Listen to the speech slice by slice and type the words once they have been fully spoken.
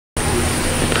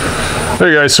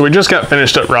Hey guys, so we just got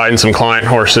finished up riding some client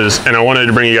horses, and I wanted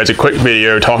to bring you guys a quick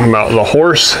video talking about the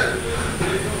horse,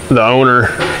 the owner,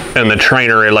 and the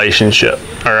trainer relationship.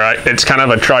 All right, it's kind of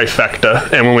a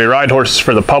trifecta, and when we ride horses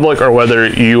for the public, or whether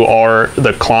you are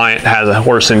the client has a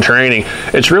horse in training,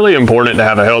 it's really important to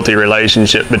have a healthy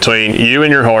relationship between you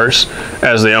and your horse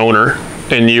as the owner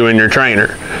and you and your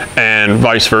trainer, and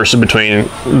vice versa.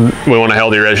 We want a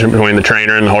healthy relationship between the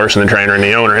trainer and the horse, and the trainer and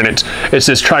the owner. And it's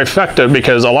this trifecta,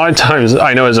 because a lot of times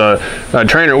I know as a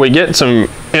trainer, we get some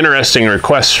interesting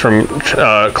requests from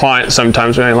clients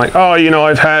sometimes being like, oh, you know,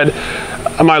 I've had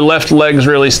my left leg's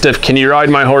really stiff, can you ride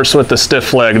my horse with the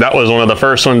stiff leg? That was one of the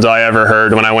first ones I ever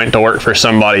heard when I went to work for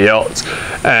somebody else.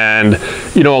 And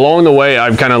you know, along the way,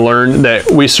 I've kind of learned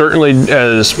that we certainly,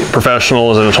 as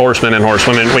professionals and as horsemen and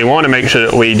horsewomen, we want to make sure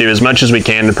that we do as much as we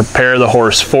can to prepare the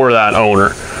horse for that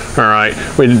owner. All right,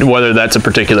 whether that's a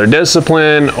particular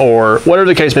discipline or whatever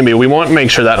the case may be, we want to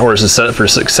make sure that horse is set up for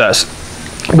success.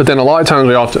 But then a lot of times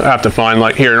we often have to find,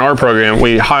 like here in our program,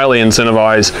 we highly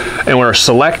incentivize and we're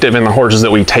selective in the horses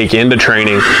that we take into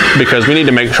training, because we need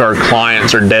to make sure our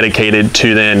clients are dedicated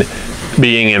to then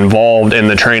being involved in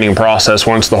the training process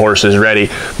once the horse is ready,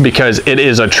 because it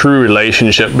is a true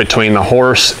relationship between the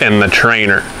horse and the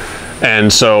trainer.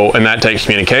 And that takes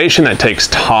communication, that takes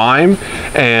time,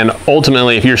 and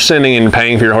ultimately if you're sending and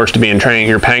paying for your horse to be in training,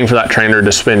 you're paying for that trainer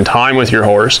to spend time with your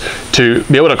horse to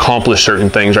be able to accomplish certain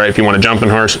things, right? If you want a jumping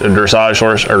horse, a dressage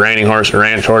horse, a reining horse, a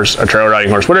ranch horse, a trail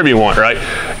riding horse, whatever you want, right?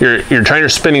 Your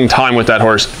trainer's spending time with that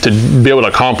horse to be able to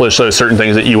accomplish those certain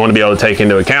things that you want to be able to take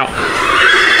into account.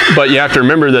 But you have to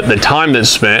remember that the time that's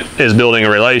spent is building a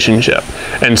relationship.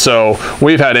 And so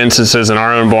we've had instances in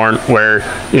our own barn where,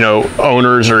 you know,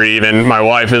 owners, or even my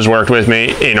wife has worked with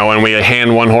me, you know, and we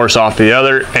hand one horse off to the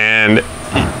other, and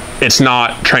it's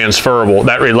not transferable.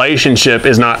 That relationship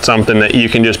is not something that you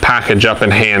can just package up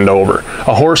and hand over.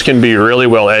 A horse can be really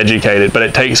well educated, but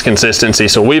it takes consistency.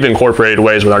 So we've incorporated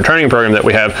ways with our training program that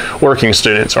we have working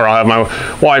students, or I'll have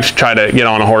my wife try to get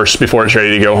on a horse before it's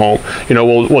ready to go home. You know,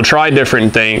 we'll try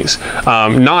different things,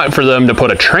 not for them to put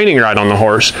a training ride on the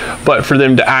horse, but for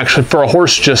them to actually, for a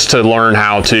horse just to learn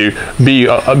how to be,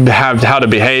 how to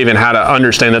behave, and how to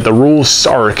understand that the rules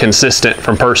are consistent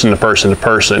from person to person to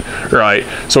person, right?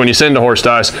 So when you send a horse to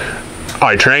us,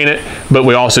 I train it, but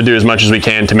we also do as much as we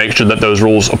can to make sure that those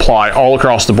rules apply all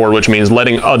across the board, which means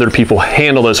letting other people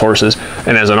handle those horses.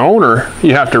 And as an owner,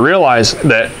 you have to realize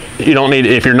that you don't need,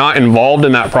 if you're not involved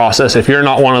in that process, if you're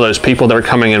not one of those people that are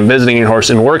coming and visiting your horse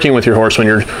and working with your horse when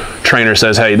your trainer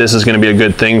says, hey, this is going to be a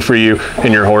good thing for you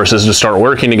and your horses to start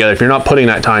working together, if you're not putting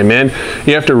that time in,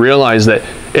 you have to realize that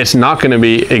it's not going to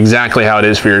be exactly how it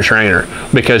is for your trainer,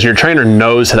 because your trainer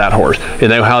knows that horse. They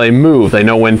know how they move. They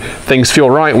know when things feel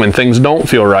right, when things don't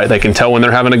feel right. They can tell when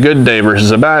they're having a good day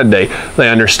versus a bad day. They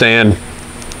understand,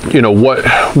 you know, what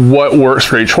works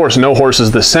for each horse. No horse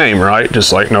is the same, right?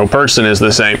 Just like no person is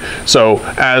the same. So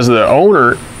as the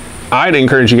owner, I'd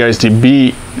encourage you guys to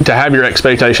have your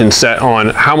expectations set on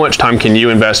how much time can you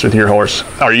invest with your horse.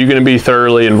 Are you going to be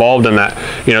thoroughly involved in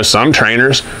that? You know, some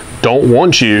trainers don't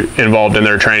want you involved in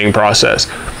their training process.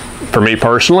 For me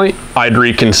personally, I'd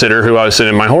reconsider who I was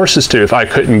sending my horses to if I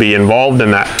couldn't be involved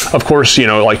in that. Of course, you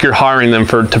know, like you're hiring them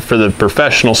for the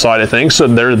professional side of things, so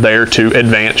they're there to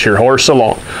advance your horse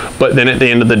along. But then at the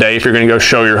end of the day, if you're going to go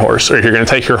show your horse, or if you're going to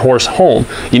take your horse home,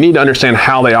 you need to understand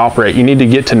how they operate. You need to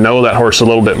get to know that horse a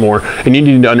little bit more, and you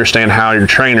need to understand how your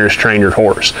trainers train your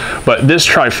horse. But this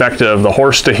trifecta of the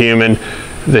horse to human,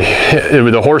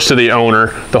 the horse to the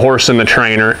owner, the horse and the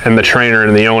trainer and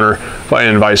the owner,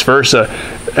 and vice versa,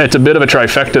 it's a bit of a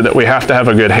trifecta that we have to have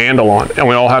a good handle on, and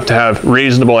we all have to have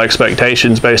reasonable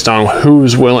expectations based on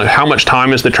who's willing, how much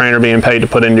time is the trainer being paid to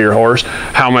put into your horse,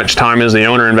 how much time is the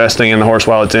owner investing in the horse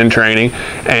while it's in training,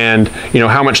 and you know,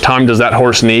 how much time does that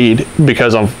horse need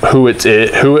because of who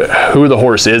the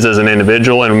horse is as an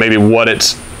individual, and maybe what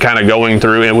it's kind of going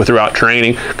through throughout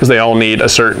training, because they all need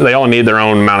their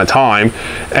own amount of time,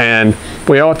 and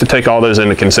we all have to take all those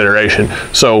into consideration.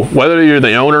 So whether you're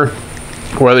the owner,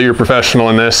 whether you're professional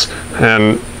in this,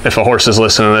 and if a horse is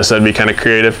listening to this, that'd be kind of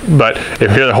creative, but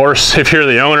if you're the horse, if you're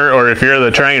the owner, or if you're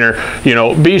the trainer, you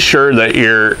know, be sure that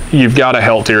you've got a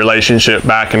healthy relationship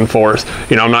back and forth.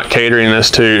 You know, I'm not catering this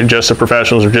to just the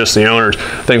professionals or just the owners.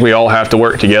 I think we all have to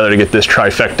work together to get this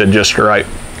trifecta just right.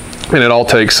 and it all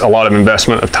takes a lot of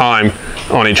investment of time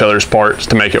on each other's parts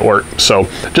to make it work. So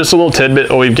just a little tidbit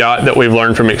that we've got that we've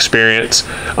learned from experience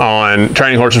on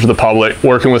training horses for the public,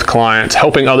 working with clients,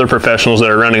 helping other professionals that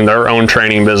are running their own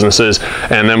training businesses,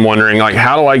 and them wondering, like,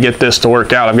 how do I get this to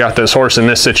work out? I've got this horse in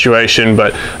this situation,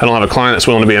 but I don't have a client that's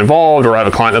willing to be involved, or I have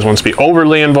a client that wants to be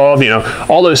overly involved, you know,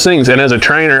 all those things. And as a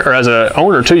trainer, or as a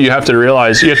owner too, you have to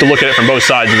realize, you have to look at it from both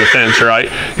sides of the fence,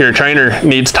 right? Your trainer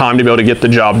needs time to be able to get the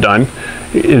job done,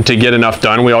 to get enough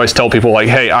done. We always tell people, like,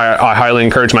 hey, I highly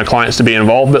encourage my clients to be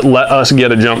involved, but let us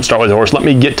get a jump start with the horse. Let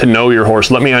me get to know your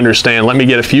horse. Let me understand. Let me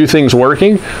get a few things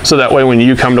working, so that way when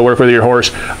you come to work with your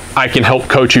horse, I can help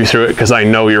coach you through it because I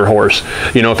know your horse.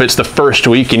 You know, if it's the first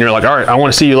week and you're like, all right, I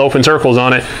want to see you open circles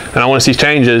on it and I want to see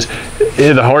changes,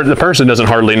 the person doesn't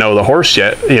hardly know the horse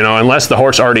yet, you know, unless the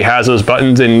horse already has those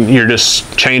buttons and you're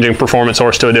just changing performance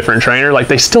horse to a different trainer. Like,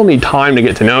 they still need time to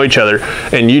get to know each other,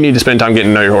 and you need to spend time getting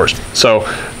to know your horse. So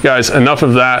guys, enough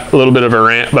of that, a little bit of a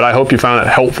rant, but I hope you found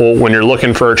it helpful when you're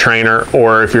looking for a trainer,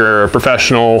 or if you're a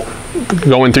professional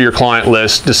going through your client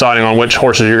list, deciding on which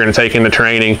horses you're going to take into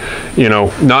training. You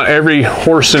know, not every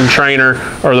horse and trainer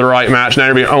are the right match, not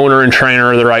every owner and trainer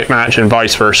are the right match, and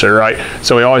vice versa, right?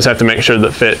 So we always have to make sure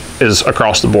that fit is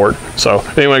across the board. So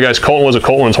anyway, guys, Colton was a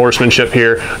Colton's horsemanship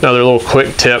here. Another little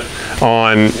quick tip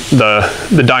on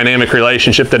the dynamic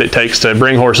relationship that it takes to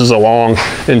bring horses along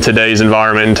in today's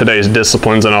environment, in today's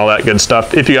disciplines, and all that good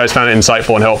stuff. If you guys found it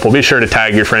insightful and helpful, be sure to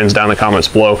tag your friends down in the comments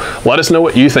below. Let us know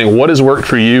what you think. What has worked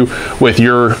for you with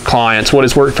your clients? What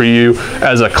has worked for you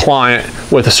as a client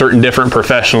with a certain different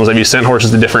professionals? Have you sent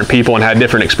horses to different people and had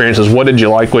different experiences? What did you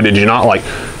like? What did you not like?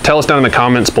 Tell us down in the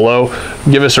comments below.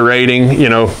 Give us a rating, you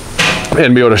know,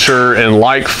 and be able to share and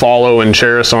like, follow, and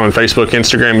share us on Facebook,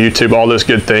 Instagram, YouTube, all those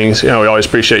good things. You know, we always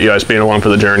appreciate you guys being along for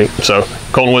the journey. So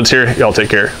Colton Woods here. Y'all take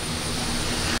care.